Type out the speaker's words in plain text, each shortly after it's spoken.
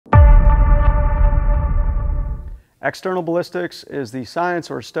External ballistics is the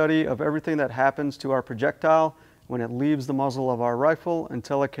science or study of everything that happens to our projectile when it leaves the muzzle of our rifle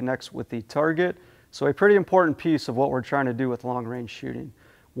until it connects with the target. So a pretty important piece of what we're trying to do with long-range shooting.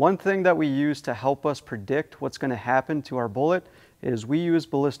 One thing that we use to help us predict what's going to happen to our bullet is we use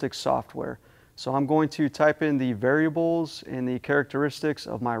ballistics software. So I'm going to type in the variables and the characteristics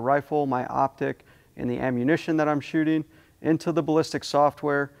of my rifle, my optic, and the ammunition that I'm shooting into the ballistics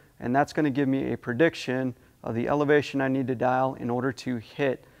software, and that's going to give me a prediction of the elevation I need to dial in order to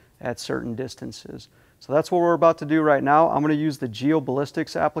hit at certain distances. So that's what we're about to do right now. I'm going to use the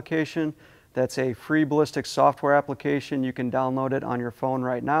GeoBallistics application. That's a free ballistics software application. You can download it on your phone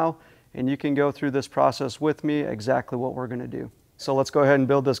right now, and you can go through this process with me, exactly what we're going to do. So let's go ahead and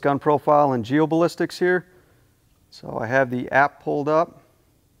build this gun profile in GeoBallistics here. So I have the app pulled up.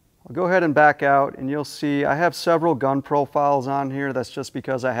 I'll go ahead and back out, and you'll see I have several gun profiles on here. That's just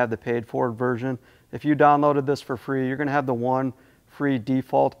because I have the paid for version. If you downloaded this for free, you're going to have the one free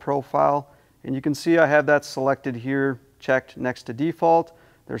default profile. And you can see I have that selected here, checked next to default.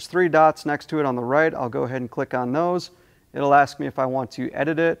 There's 3 dots next to it on the right. I'll go ahead and click on those. It'll ask me if I want to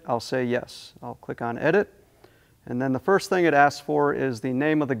edit it. I'll say yes. I'll click on edit. And then the first thing it asks for is the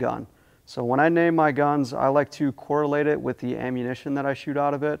name of the gun. So when I name my guns, I like to correlate it with the ammunition that I shoot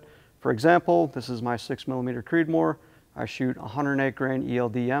out of it. For example, this is my 6mm Creedmoor. I shoot 108 grain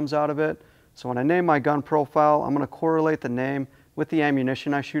ELDMs out of it. So when I name my gun profile, I'm going to correlate the name with the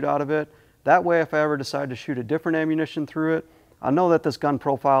ammunition I shoot out of it. That way, if I ever decide to shoot a different ammunition through it, I'll know that this gun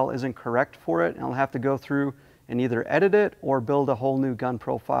profile isn't correct for it, and I'll have to go through and either edit it or build a whole new gun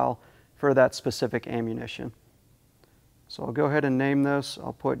profile for that specific ammunition. So I'll go ahead and name this.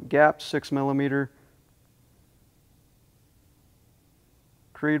 I'll put Gap 6mm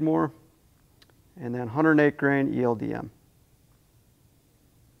Creedmoor, and then 108 grain ELDM.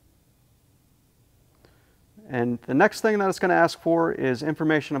 And the next thing that it's going to ask for is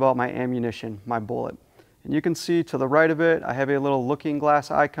information about my ammunition, my bullet. And you can see to the right of it, I have a little looking glass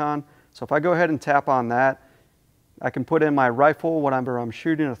icon. So if I go ahead and tap on that, I can put in my rifle, whatever I'm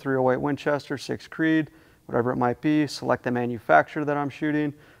shooting, a .308 Winchester, 6 Creed, whatever it might be, select the manufacturer that I'm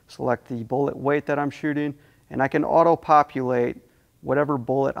shooting, select the bullet weight that I'm shooting, and I can auto-populate whatever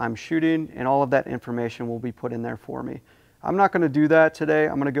bullet I'm shooting, and all of that information will be put in there for me. I'm not going to do that today.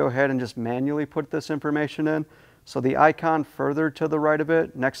 I'm going to go ahead and just manually put this information in. So the icon further to the right of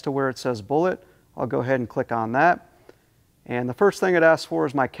it, next to where it says bullet, I'll go ahead and click on that. And the first thing it asks for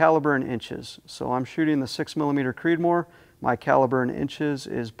is my caliber in inches. So I'm shooting the 6mm Creedmoor. My caliber in inches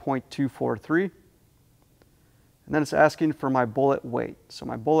is .243. And then it's asking for my bullet weight. So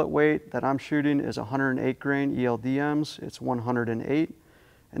my bullet weight that I'm shooting is 108 grain ELDMs. It's 108.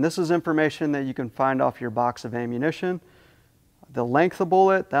 And this is information that you can find off your box of ammunition. The length of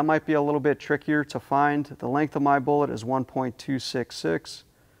bullet, that might be a little bit trickier to find. The length of my bullet is 1.266.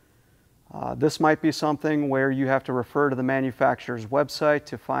 This might be something where you have to refer to the manufacturer's website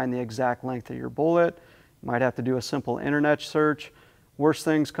to find the exact length of your bullet. You might have to do a simple internet search. Worst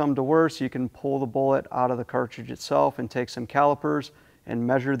things come to worst, you can pull the bullet out of the cartridge itself and take some calipers and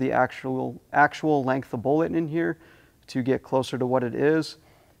measure the actual length of bullet in here to get closer to what it is.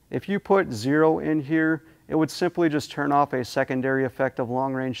 If you put 0 in here, it would simply just turn off a secondary effect of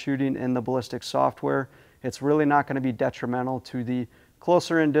long-range shooting in the ballistics software. It's really not going to be detrimental to the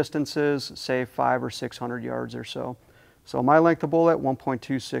closer in distances, say 500 or 600 yards or so. So my length of bullet,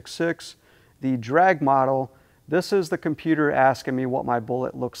 1.266. The drag model, this is the computer asking me what my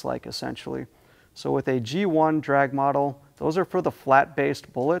bullet looks like essentially. So with a G1 drag model, those are for the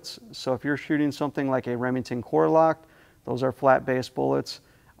flat-based bullets. So if you're shooting something like a Remington Core-Lock, those are flat-based bullets.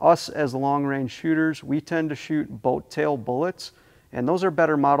 Us as long-range shooters, we tend to shoot boat-tail bullets, and those are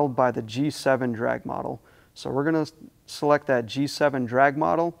better modeled by the G7 drag model. So we're going to select that G7 drag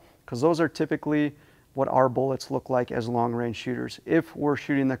model because those are typically what our bullets look like as long-range shooters if we're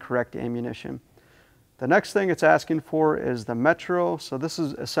shooting the correct ammunition. The next thing it's asking for is the metro. So this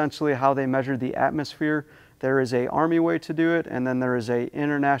is essentially how they measure the atmosphere. There is an Army way to do it, and then there is an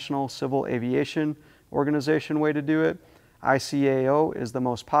International Civil Aviation Organization way to do it. ICAO is the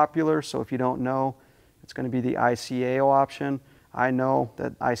most popular, so if you don't know, it's going to be the ICAO option. I know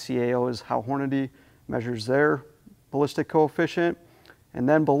that ICAO is how Hornady measures their ballistic coefficient. And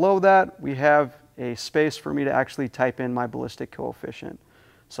then below that, we have a space for me to actually type in my ballistic coefficient.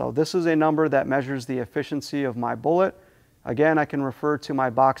 So this is a number that measures the efficiency of my bullet. Again, I can refer to my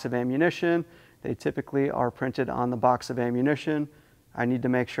box of ammunition. They typically are printed on the box of ammunition. I need to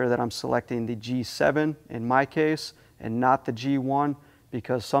make sure that I'm selecting the G7 in my case and not the G1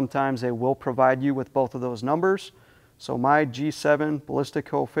 because sometimes they will provide you with both of those numbers. So my G7 ballistic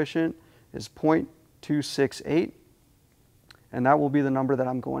coefficient is .268. and that will be the number that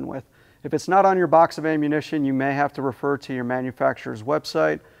I'm going with. If it's not on your box of ammunition, you may have to refer to your manufacturer's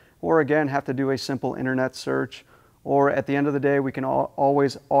website, or again, have to do a simple internet search, or at the end of the day, we can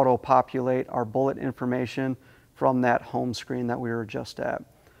always auto-populate our bullet information from that home screen that we were just at.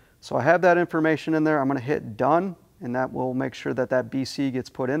 So I have that information in there. I'm going to hit done, and that will make sure that that BC gets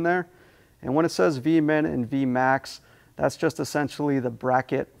put in there. And when it says Vmin and Vmax, that's just essentially the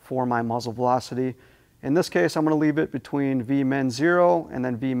bracket for my muzzle velocity. In this case, I'm going to leave it between Vmin 0 and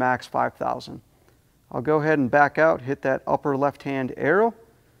then Vmax 5,000. I'll go ahead and back out, hit that upper left-hand arrow,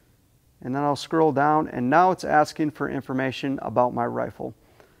 and then I'll scroll down, and now it's asking for information about my rifle.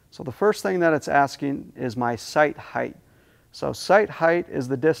 So the first thing that it's asking is my sight height. So sight height is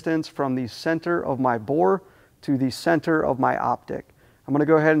the distance from the center of my bore to the center of my optic. I'm going to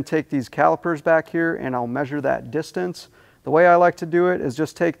go ahead and take these calipers back here, and I'll measure that distance. The way I like to do it is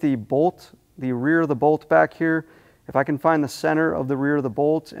just take the bolt, the rear of the bolt back here. If I can find the center of the rear of the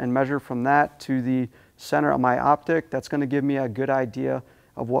bolt and measure from that to the center of my optic, that's going to give me a good idea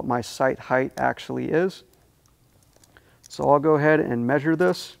of what my sight height actually is. So I'll go ahead and measure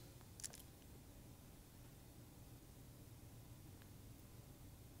this.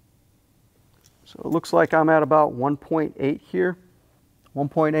 So it looks like I'm at about 1.8 here,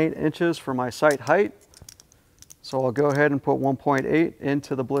 1.8 inches for my sight height. So I'll go ahead and put 1.8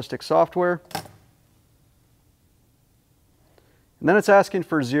 into the ballistic software. And then it's asking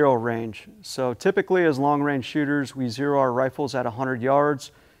for zero range. So typically as long range shooters, we zero our rifles at 100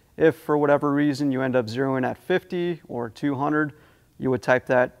 yards. If for whatever reason you end up zeroing at 50 or 200, you would type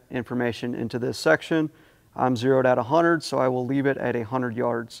that information into this section. I'm zeroed at 100, so I will leave it at 100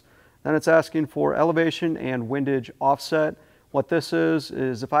 yards. Then it's asking for elevation and windage offset. What this is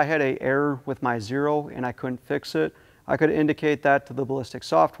if I had an error with my zero and I couldn't fix it, I could indicate that to the ballistic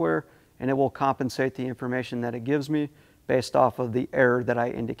software, and it will compensate the information that it gives me based off of the error that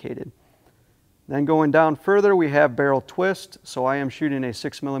I indicated. Then going down further, we have barrel twist. So I am shooting a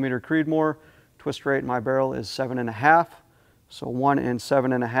 6mm Creedmoor. Twist rate in my barrel is 7.5. So 1 and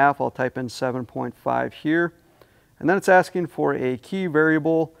 7.5, I'll type in 7.5 here. And then it's asking for a key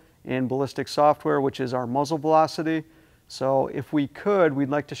variable in ballistic software, which is our muzzle velocity. So if we could, we'd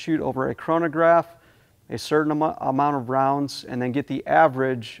like to shoot over a chronograph, a certain amount of rounds, and then get the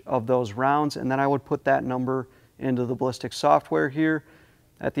average of those rounds, and then I would put that number into the ballistic software here.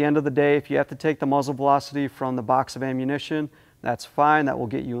 At the end of the day, if you have to take the muzzle velocity from the box of ammunition, that's fine, that will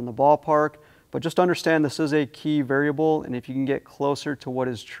get you in the ballpark. But just understand this is a key variable, and if you can get closer to what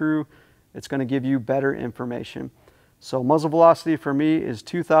is true, it's going to give you better information. So muzzle velocity for me is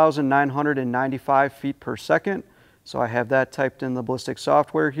 2,995 feet per second. So I have that typed in the ballistic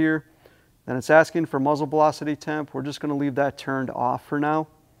software here. Then it's asking for muzzle velocity temp. We're just going to leave that turned off for now.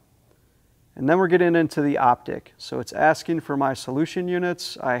 And then we're getting into the optic. So it's asking for my solution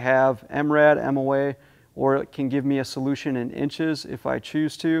units. I have MRAD, MOA, or it can give me a solution in inches if I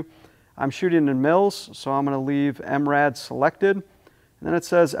choose to. I'm shooting in mils, so I'm going to leave MRAD selected. And then it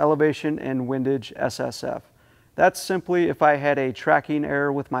says elevation and windage SSF. That's simply if I had a tracking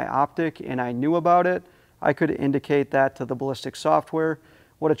error with my optic and I knew about it, I could indicate that to the ballistic software.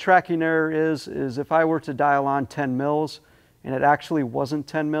 What a tracking error is if I were to dial on 10 mils and it actually wasn't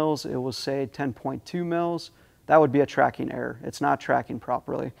 10 mils, it was say 10.2 mils, that would be a tracking error. It's not tracking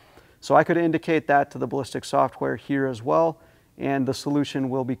properly. So I could indicate that to the ballistic software here as well, and the solution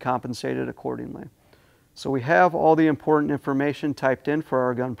will be compensated accordingly. So we have all the important information typed in for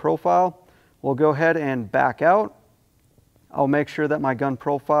our gun profile. We'll go ahead and back out. I'll make sure that my gun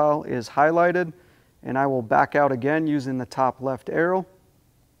profile is highlighted, and I will back out again using the top left arrow.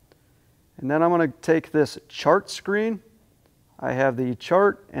 And then I'm going to take this chart screen. I have the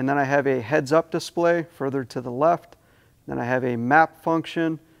chart, and then I have a heads-up display further to the left. Then I have a map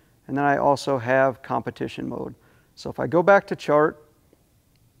function, and then I also have competition mode. So if I go back to chart,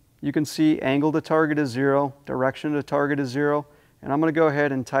 you can see angle to target is 0, direction to target is 0, and I'm going to go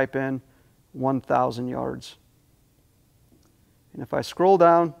ahead and type in 1,000 yards. And if I scroll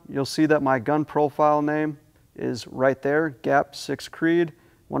down, you'll see that my gun profile name is right there, GAP 6 Creed,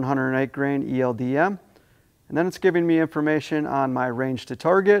 108 grain ELDM. And then it's giving me information on my range to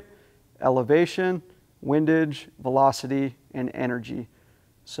target, elevation, windage, velocity, and energy.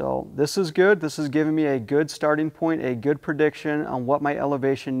 So this is good. This is giving me a good starting point, a good prediction on what my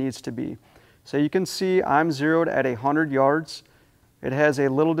elevation needs to be. So you can see I'm zeroed at 100 yards. It has a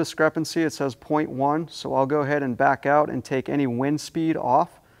little discrepancy. It says 0.1, so I'll go ahead and back out and take any wind speed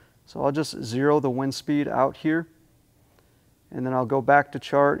off. So I'll just zero the wind speed out here. And then I'll go back to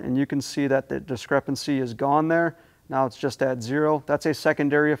chart, and you can see that the discrepancy is gone there. Now it's just at 0. That's a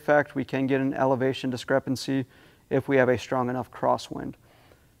secondary effect. We can get an elevation discrepancy if we have a strong enough crosswind.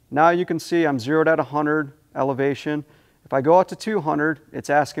 Now you can see I'm zeroed at 100 elevation. If I go out to 200, it's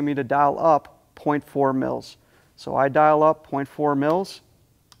asking me to dial up 0.4 mils. So I dial up 0.4 mils.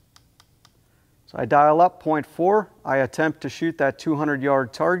 So I dial up 0.4, I attempt to shoot that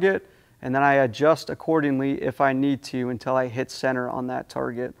 200-yard target, and then I adjust accordingly if I need to until I hit center on that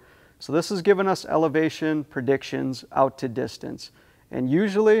target. So this has given us elevation predictions out to distance. And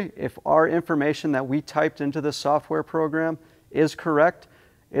usually, if our information that we typed into the software program is correct,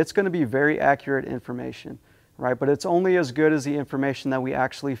 it's going to be very accurate information, right? But it's only as good as the information that we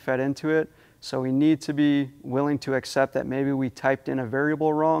actually fed into it. So we need to be willing to accept that maybe we typed in a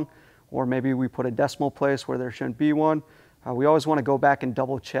variable wrong, or maybe we put a decimal place where there shouldn't be one. We always want to go back and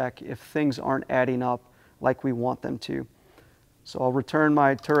double check if things aren't adding up like we want them to. So I'll return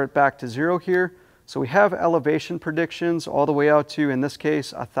my turret back to 0 here. So we have elevation predictions all the way out to, in this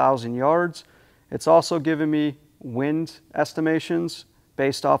case, 1,000 yards. It's also given me wind estimations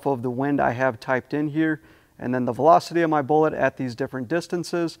based off of the wind I have typed in here, and then the velocity of my bullet at these different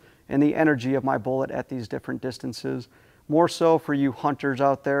distances, and the energy of my bullet at these different distances. More so for you hunters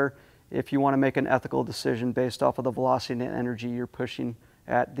out there, if you want to make an ethical decision based off of the velocity and energy you're pushing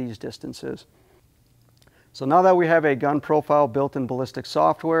at these distances. So now that we have a gun profile built in ballistic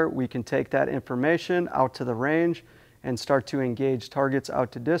software, we can take that information out to the range and start to engage targets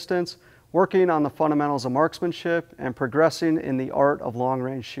out to distance, working on the fundamentals of marksmanship and progressing in the art of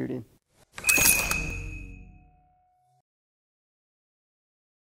long-range shooting.